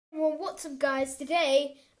What's up, guys?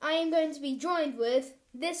 Today I am going to be joined with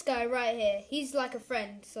this guy right here. He's like a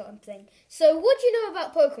friend sort of thing. So what do you know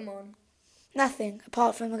about Pokemon? Nothing,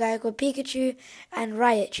 apart from a guy called Pikachu and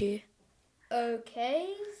Raichu. Okay,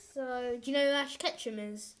 so do you know who Ash Ketchum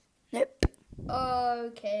is? Nope.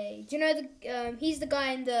 Okay, do you know he's the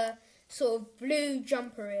guy in the sort of blue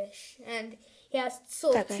jumper-ish, and he has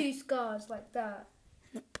sort of two scars like that.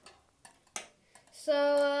 Nope.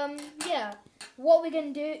 So, yeah, what we're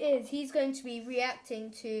going to do is he's going to be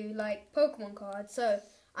reacting to, like, Pokemon cards. So,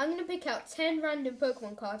 I'm going to pick out 10 random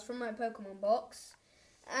Pokemon cards from my Pokemon box.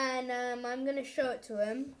 And I'm going to show it to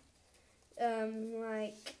him,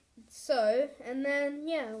 like so. And then,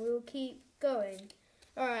 yeah, we'll keep going.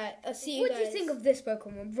 Alright, I'll see you guys. What do you think of this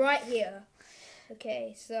Pokemon right here?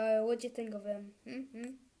 Okay, so what do you think of him?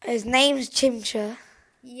 Mm-hmm. His name's Chimchar.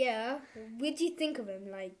 Yeah, what do you think of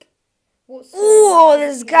him, like? Oh,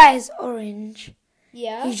 this guy's orange.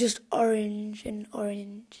 Yeah. He's just orange and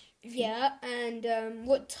orange. Yeah, and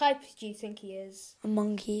what type do you think he is? A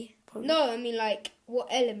monkey, probably. No, I mean, like, what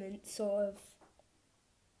element, sort of?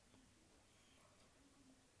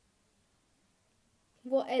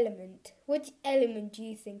 What element? Which element do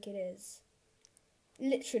you think it is?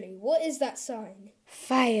 Literally, what is that sign?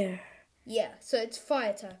 Fire. Yeah, so it's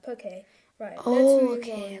fire type. Okay, right. Oh, let's move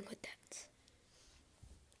okay, on. I got that.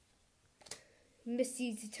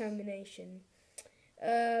 Missy's determination.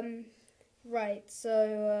 Right,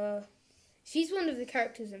 so, she's one of the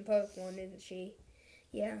characters in Pokemon, isn't she?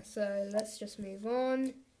 Yeah, so let's just move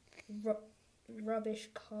on. Rubbish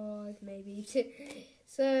card, maybe.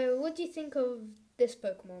 So, what do you think of this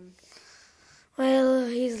Pokemon? Well,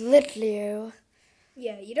 he's Litleo.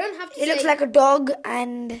 Yeah, you don't have to He looks like a dog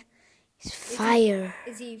and he's fire.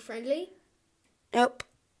 Is he friendly? Nope.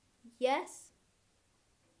 Yes?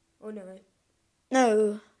 Or no?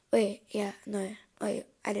 No. Wait, yeah, no. Wait,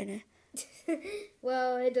 I don't know.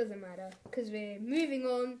 Well, it doesn't matter, because we're moving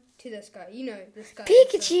on to this guy. You know this guy.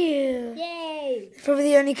 Pikachu! Yay! Probably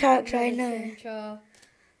the only character I know. Chimchar.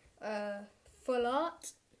 Full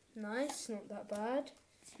art. Nice, not that bad.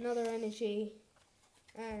 Another energy.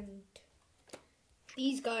 And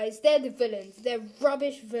these guys, they're the villains. They're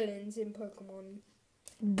rubbish villains in Pokemon.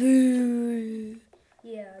 Boo!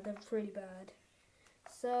 Yeah, they're pretty bad.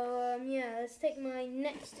 So, yeah, let's take my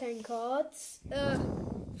next 10 cards.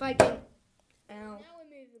 If I can... Ow. Now we're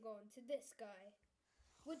moving on to this guy.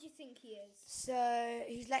 What do you think he is? So,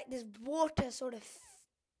 he's like this water sort of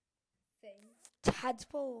Thing.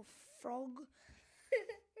 tadpole frog.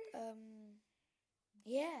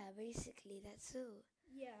 Yeah, basically, that's all.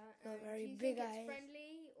 Yeah. Got very do you big think eyes. It's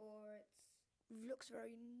friendly or it's... Looks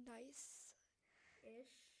very nice.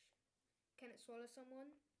 Ish. Can it swallow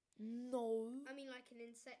someone? No. I mean, like an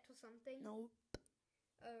insect or something? Nope.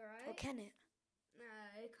 Alright. Or can it? No,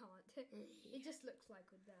 it can't. It just looks like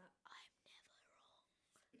with that.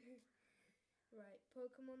 I'm never wrong. Right.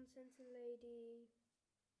 Pokemon Center Lady.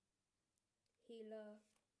 Healer.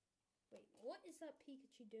 Wait, what is that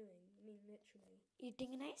Pikachu doing? I mean, literally.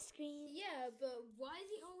 Eating an ice cream. Yeah, but why is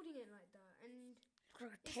he holding it like that? And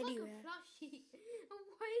Like a it's teddy like bear. a plushie. And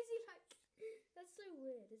why is he like... That's so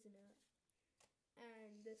weird, isn't it?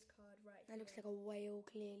 And this card right That here. looks like a whale,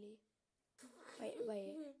 clearly.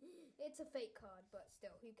 Wait. It's a fake card, but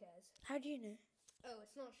still, who cares? How do you know? Oh,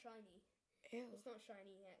 it's not shiny. Ew. It's not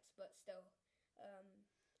shiny X, but still.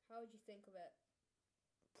 How would you think of it?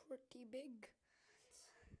 Pretty big.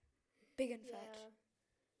 Big and fat.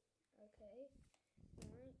 Okay.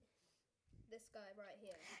 Right. This guy right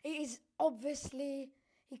here. He is obviously...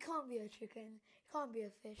 He can't be a chicken. He can't be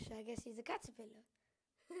a fish. I guess he's a caterpillar.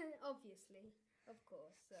 Obviously. Of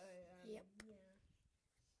course. So, Yep. Yeah.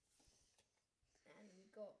 And we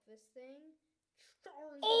got this thing.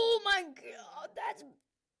 Oh my god, that's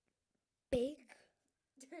big.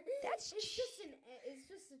 That's it's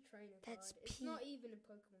just a trainer that's card. It's not even a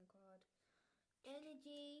Pokemon card.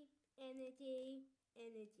 Energy. Energy.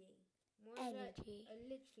 I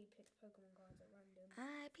literally picked Pokemon cards at random.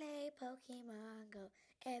 I play Pokemon Go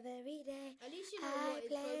every day. At least you know what is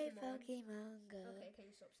play Pokemon. Go. Okay, can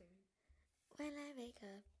you stop singing? When I wake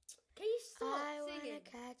up, Can you stop I singing?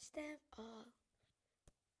 wanna catch them all.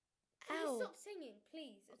 Can you Ow. stop singing,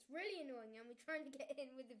 please? It's really annoying and we're trying to get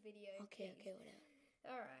in with the video. Okay, please. whatever.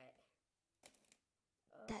 Alright.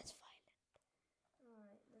 That's violent.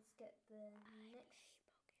 Alright, let's get the next.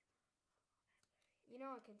 You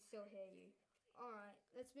know I can still hear you. Alright,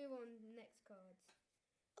 let's move on to the next cards.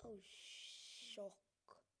 Oh, shock.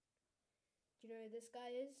 Do you know who this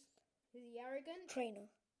guy is? Is he arrogant? Trainer.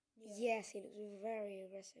 Yeah. Yes, he looks very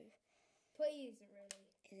aggressive. But he isn't really.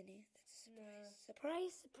 Isn't he? That's a No.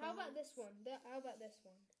 surprise. Surprise. How about this one? How about this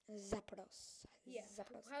one? Zapdos. Yeah.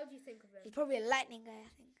 Zapdos. How do you think of him? He's probably a lightning guy,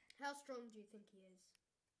 I think. How strong do you think he is?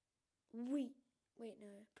 Wait,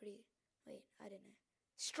 no, pretty. Wait, I don't know.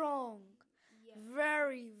 Strong. Yeah.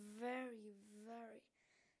 Very, very, very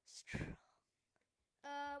strong.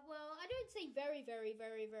 Well, I don't say very, very,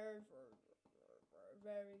 very, very,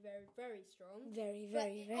 very, very, very strong. Very, But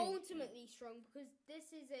very, very. ultimately strong because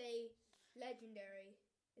this is a legendary.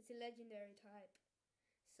 It's a legendary type.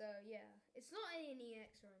 So yeah, it's not an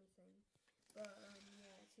EX or anything, but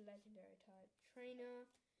yeah, it's a legendary type trainer.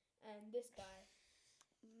 And this guy,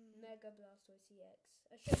 Mega Blastoise EX.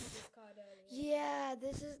 I showed you this card earlier. Yeah,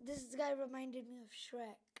 this guy reminded me of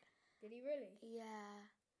Shrek. Did he really? Yeah.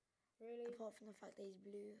 Really? Apart from the fact that he's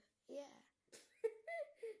blue. Yeah.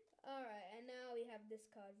 Alright, and now we have this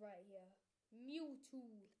card right here. Mewtwo.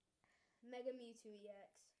 Mega Mewtwo EX.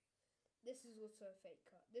 This is also a fake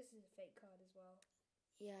card. This is a fake card as well.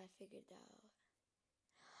 Yeah, I figured that out.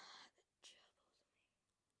 That troubles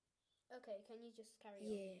me. Okay, can you just carry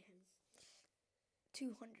Yeah. on, please?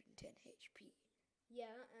 210 HP.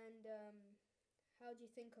 Yeah, and how do you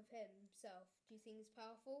think of himself? Do you think he's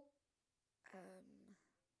powerful?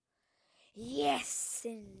 Yes,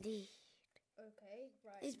 indeed. Okay,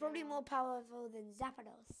 right. He's probably now- more powerful than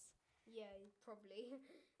Zapdos. Yeah, probably.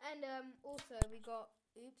 And also we got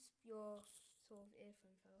your sort of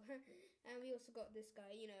earphone fell. And we also got this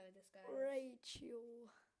guy. You know this guy. Rachel.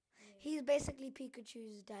 Yeah. He's basically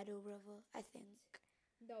Pikachu's dad or brother, I think.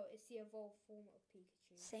 No, it's the evolved form of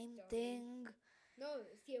Pikachu. Same Sorry. thing. No,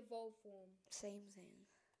 it's the evolved form. Same thing.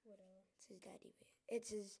 Whatever. It's his daddy. It's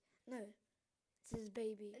his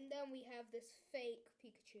baby. And then we have this fake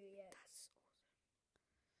Pikachu. Yeah. That's awesome.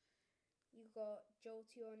 You got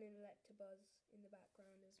Jolteon and Electabuzz in the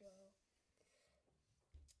background as well.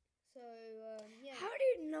 So yeah. How do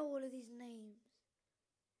you know all of these names?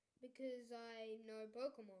 Because I know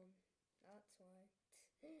Pokemon. That's why.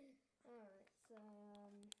 Alright, so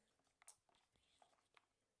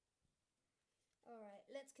alright,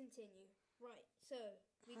 let's continue. Right, so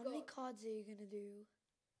we How got many cards are you gonna do?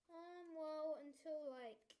 well until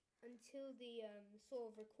the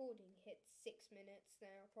sort of recording hits 6 minutes,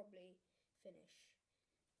 then I'll probably finish.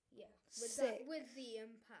 Yeah. With the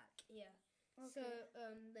pack, yeah. Okay. So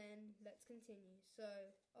then let's continue. So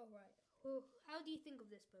alright. How do you think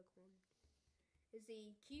of this Pokemon? Is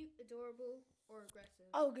he cute, adorable, or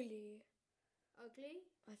aggressive? Ugly. Ugly?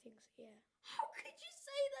 I think so, yeah. How could you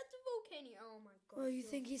say that to Volcanion? Oh my god. Well, you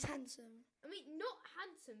think he's handsome? I mean, not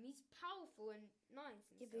handsome. He's powerful and nice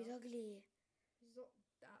and Yeah, stuff. but he's ugly. He's not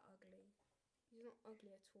that ugly. He's not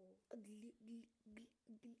ugly at all. Ugly,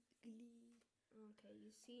 ugly. Okay,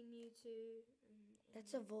 you see Mewtwo.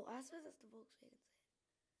 That's a Vol. I swear that's the Volkswagen set.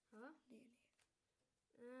 Huh? Nearly.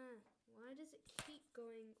 Why does it keep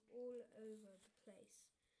going all over the place?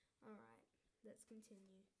 Alright, let's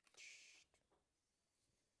continue.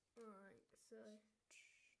 Alright, so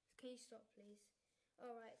can you stop please?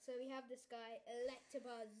 Alright, so we have this guy,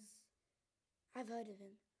 Electabuzz. I've heard of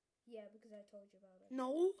him. Yeah, because I told you about it.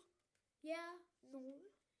 No. Yeah? No.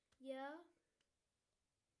 Yeah?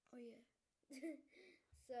 Oh yeah.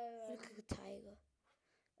 So, Look like a tiger.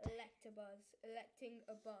 Electabuzz. Electing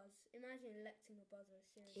a buzz. Imagine electing a buzzer,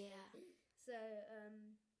 seriously. Yeah. So,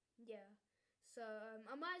 yeah. So,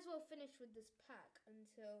 I might as well finish with this pack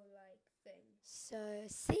until, thing. So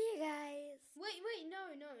see you guys. Wait, no,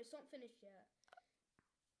 it's not finished yet.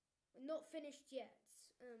 Not finished yet.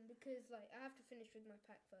 Because, I have to finish with my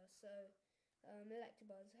pack first. So,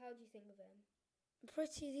 Electabuzz, how do you think of him?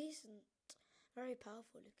 Pretty decent. Very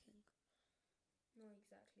powerful looking. Not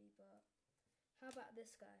exactly, but how about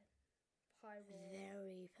this guy? Pyroar.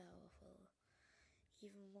 Very powerful.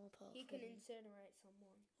 Even more powerful. He can incinerate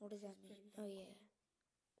someone. What does that Which is mean? pretty Oh damn yeah. cool.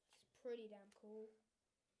 It's pretty damn cool.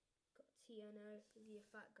 Got Tiano. Is he a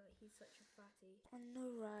fat guy? He's such a fatty. I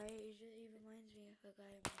know, right? He reminds me of a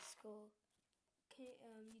guy in my school. Okay,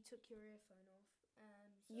 you took your earphone off.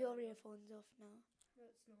 So Your earphones off now. No,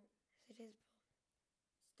 it's not. Yes, it is.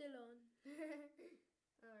 Still on.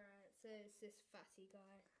 Alright, so it's this fatty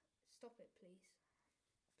guy. Stop it, please.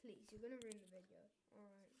 Please, you're gonna ruin the video.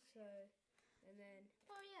 Alright, so, and then,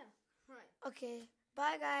 oh yeah, right. Okay.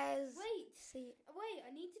 Bye, guys. Wait, See. wait,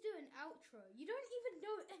 I need to do an outro. You don't even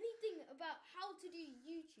know anything about how to do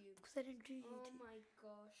YouTube. Because I don't do Oh YouTube. my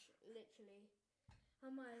gosh, literally. I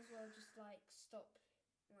might as well just stop,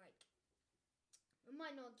 I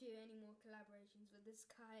might not do any more collaborations with this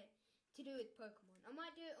guy to do with Pokemon. I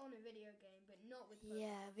might do it on a video game, but not with Pokemon.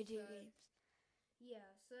 Yeah, video So, games. Yeah,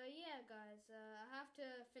 so yeah, guys, I have to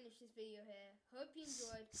finish this video here. Hope you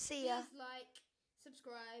enjoyed. See ya. Please like,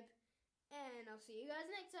 subscribe, And I'll see you guys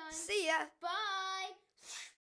next time. See ya. Bye.